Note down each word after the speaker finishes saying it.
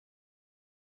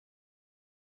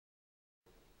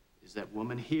Is that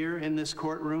woman here in this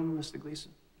courtroom, Mr.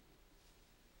 Gleason?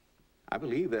 I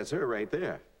believe that's her right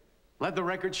there. Let the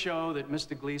record show that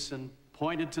Mr. Gleason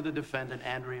pointed to the defendant,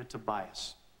 Andrea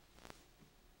Tobias.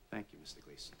 Thank you, Mr.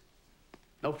 Gleason.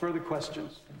 No further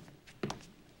questions?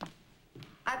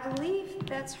 I believe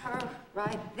that's her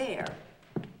right there.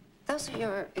 Those are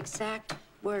your exact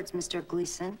words, Mr.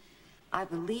 Gleason. I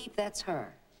believe that's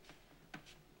her.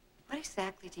 What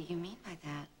exactly do you mean by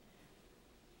that?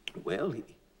 Well,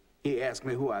 he asked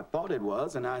me who I thought it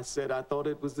was, and I said I thought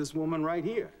it was this woman right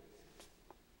here.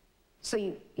 So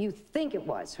you think it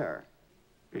was her?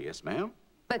 Yes, ma'am.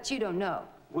 But you don't know?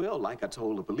 Well, like I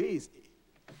told the police,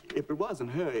 if it wasn't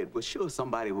her, it was sure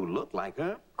somebody who looked like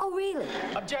her. Oh, really?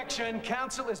 Objection.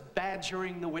 Counsel is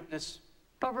badgering the witness.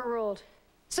 Overruled.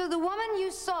 So the woman you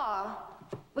saw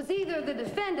was either the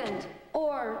defendant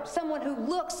or someone who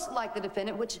looks like the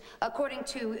defendant, which, according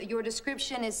to your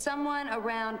description, is someone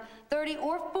around 30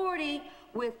 or 40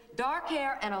 with dark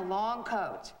hair and a long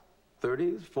coat.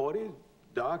 30s, 40s,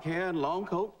 dark hair and long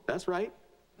coat. That's right.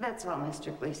 That's all,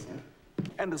 Mr. Gleason.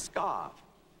 And a scarf.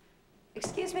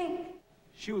 Excuse me?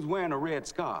 She was wearing a red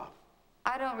scarf.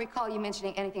 I don't recall you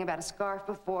mentioning anything about a scarf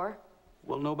before.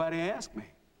 Well, nobody asked me.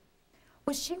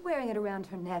 Was she wearing it around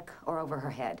her neck or over her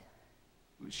head?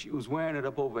 She was wearing it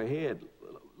up over her head,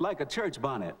 like a church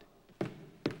bonnet.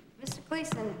 Mr.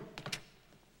 Gleason,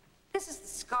 this is the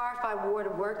scarf I wore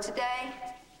to work today.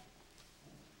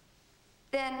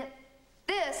 Then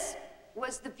this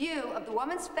was the view of the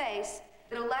woman's face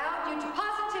that allowed you to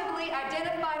positively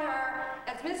identify her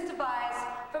as Miss Tobias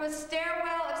from a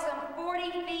stairwell of some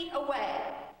 40 feet away.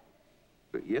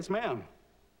 Yes, ma'am.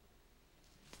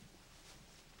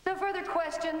 No further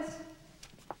questions?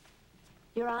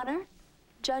 Your Honor,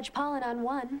 Judge Pollen on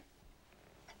one.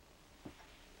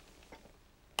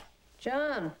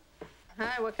 John,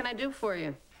 hi, what can I do for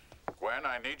you? Gwen,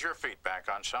 I need your feedback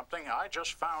on something. I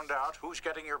just found out who's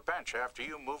getting your bench after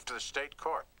you moved to the state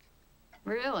court.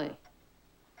 Really?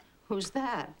 Who's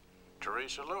that?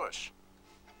 Teresa Lewis.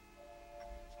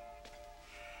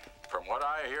 From what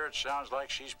I hear, it sounds like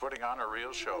she's putting on a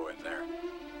real show in there.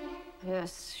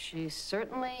 Yes, she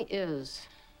certainly is.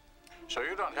 So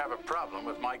you don't have a problem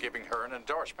with my giving her an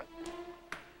endorsement?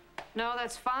 No,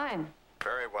 that's fine.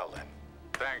 Very well, then.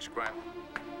 Thanks, Gwen.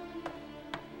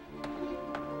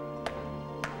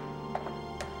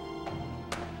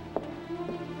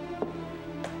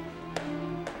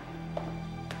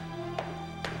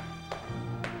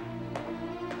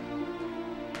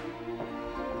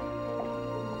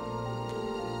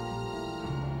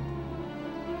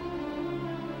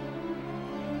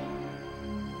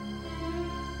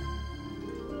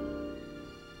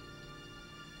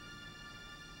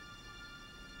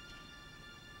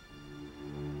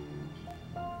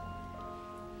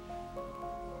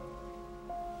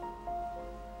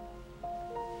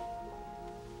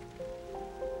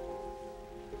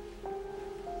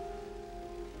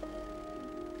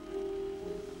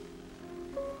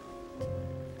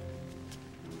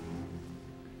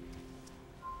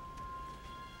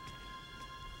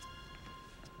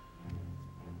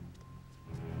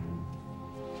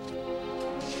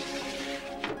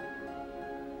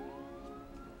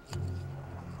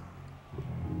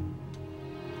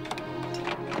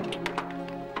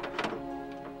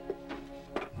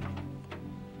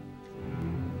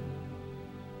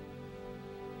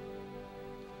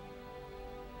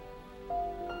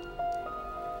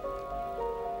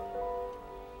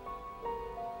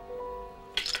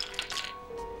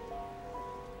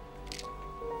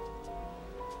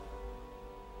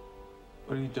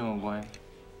 What are you doing, Gwen?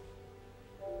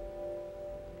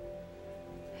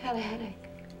 Had a headache.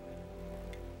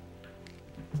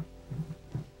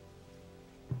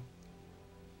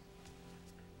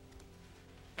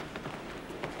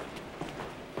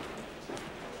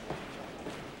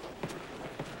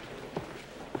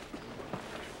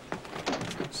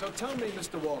 So tell me,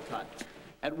 Mr. Walcott,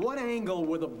 at what angle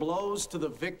were the blows to the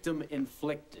victim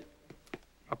inflicted?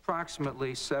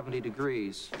 Approximately 70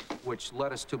 degrees, which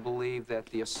led us to believe that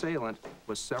the assailant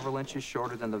was several inches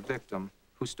shorter than the victim,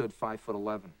 who stood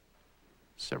 5'11".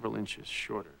 Several inches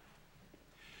shorter.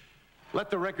 Let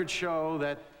the record show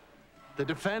that the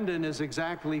defendant is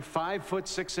exactly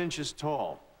 5'6"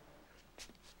 tall.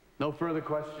 No further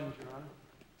questions, Your Honor?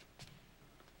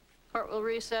 Court will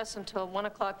recess until 1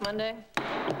 o'clock Monday.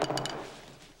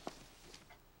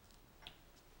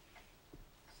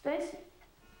 Stacy?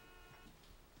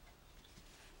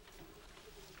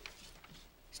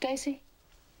 Stacy?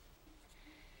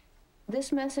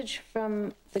 This message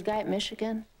from the guy at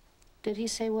Michigan, did he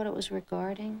say what it was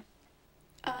regarding?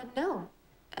 No.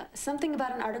 Something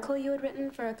about an article you had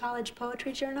written for a college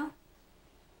poetry journal?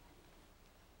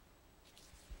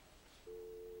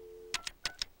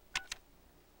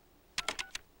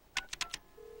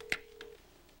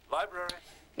 Library?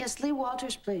 Yes, Lee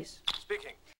Walters, please.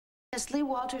 Speaking. Yes, Lee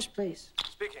Walters, please.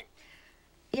 Speaking.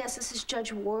 Yes, this is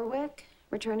Judge Warwick,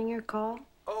 returning your call.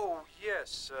 Oh,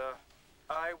 yes.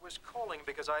 I was calling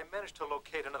because I managed to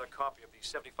locate another copy of the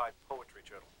 75 Poetry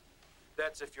Journal.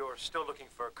 That's if you're still looking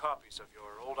for copies of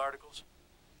your old articles.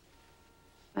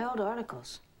 My old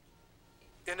articles.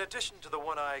 In addition to the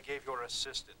one I gave your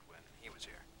assistant when he was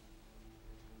here.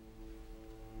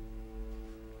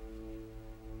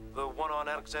 The one on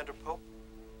Alexander Pope?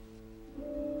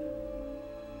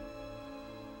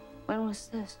 When was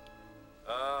this?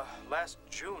 Last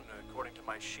June, according to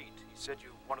my sheet. He said you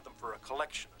wanted them for a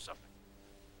collection or something.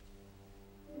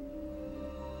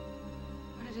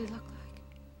 What did he look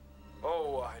like?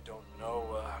 Oh, I don't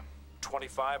know.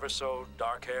 25 or so,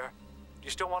 dark hair. Do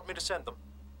you still want me to send them?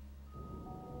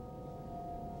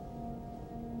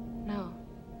 No.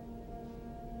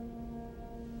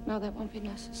 No, that won't be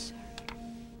necessary.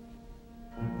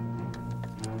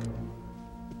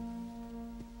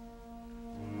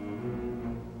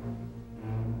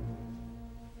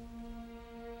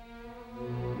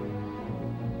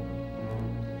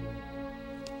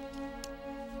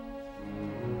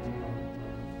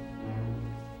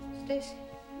 Stacy,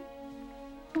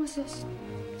 who is this?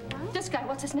 What? This guy,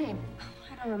 what's his name?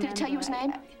 I don't remember. Did he tell you his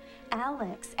name?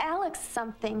 Alex. Alex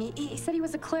something. He said he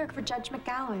was a clerk for Judge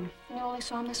McGowan. And you only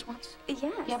saw him this once? Yes.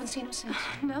 You haven't seen him since?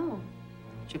 No.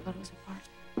 Did you go to his apartment?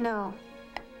 No.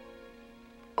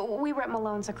 We were at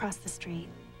Malone's across the street.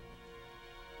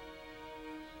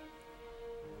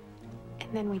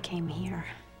 And then we came here.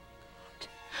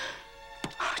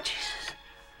 Oh, Jesus.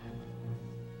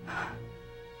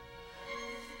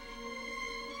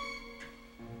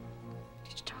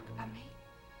 Did you talk about me?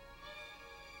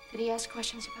 Did he ask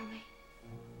questions about me?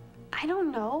 I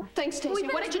don't know. Thanks, Stacy. We've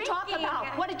been What did you talk drinking.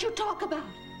 about? What did you talk about?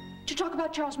 Did you talk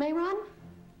about Charles Mayron?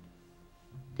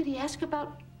 Did he ask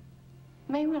about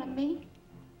Mayron and me?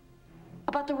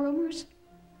 About the rumors?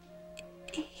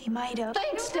 He might have.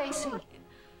 Thanks, Stacy.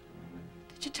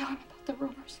 Did you tell him about the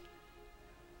rumors?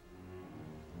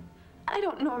 I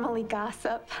don't normally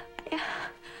gossip.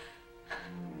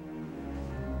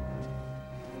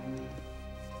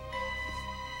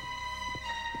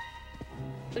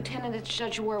 Lieutenant, it's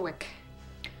Judge Warwick.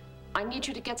 I need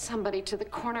you to get somebody to the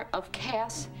corner of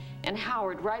Cass and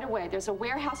Howard right away. There's a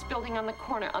warehouse building on the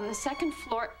corner, on the second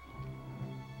floor.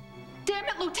 Damn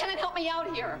it, Lieutenant, help me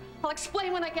out here. I'll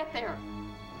explain when I get there.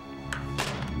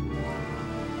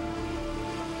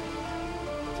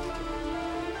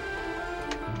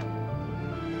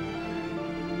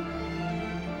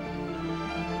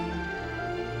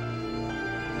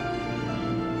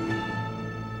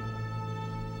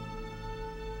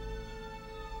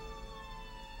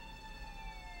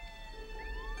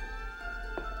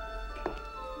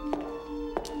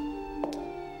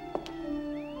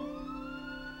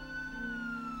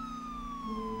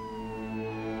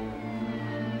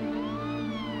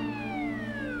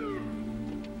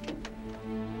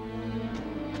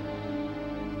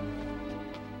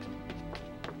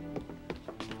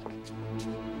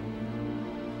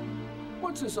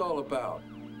 What's this all about?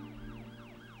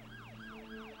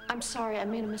 I'm sorry, I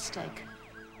made a mistake.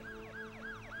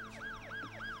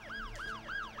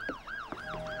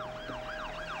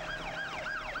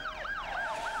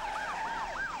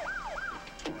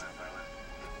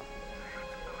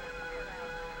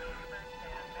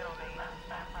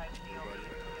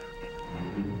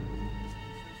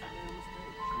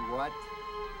 What?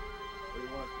 What do you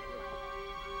want?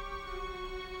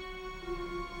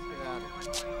 Get out of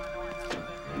here.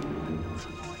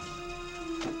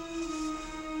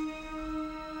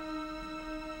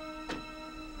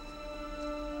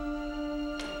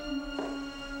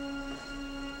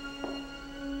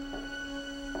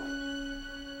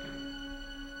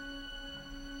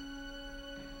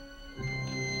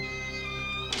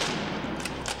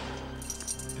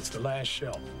 It's the last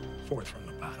shelf, fourth from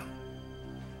the bottom.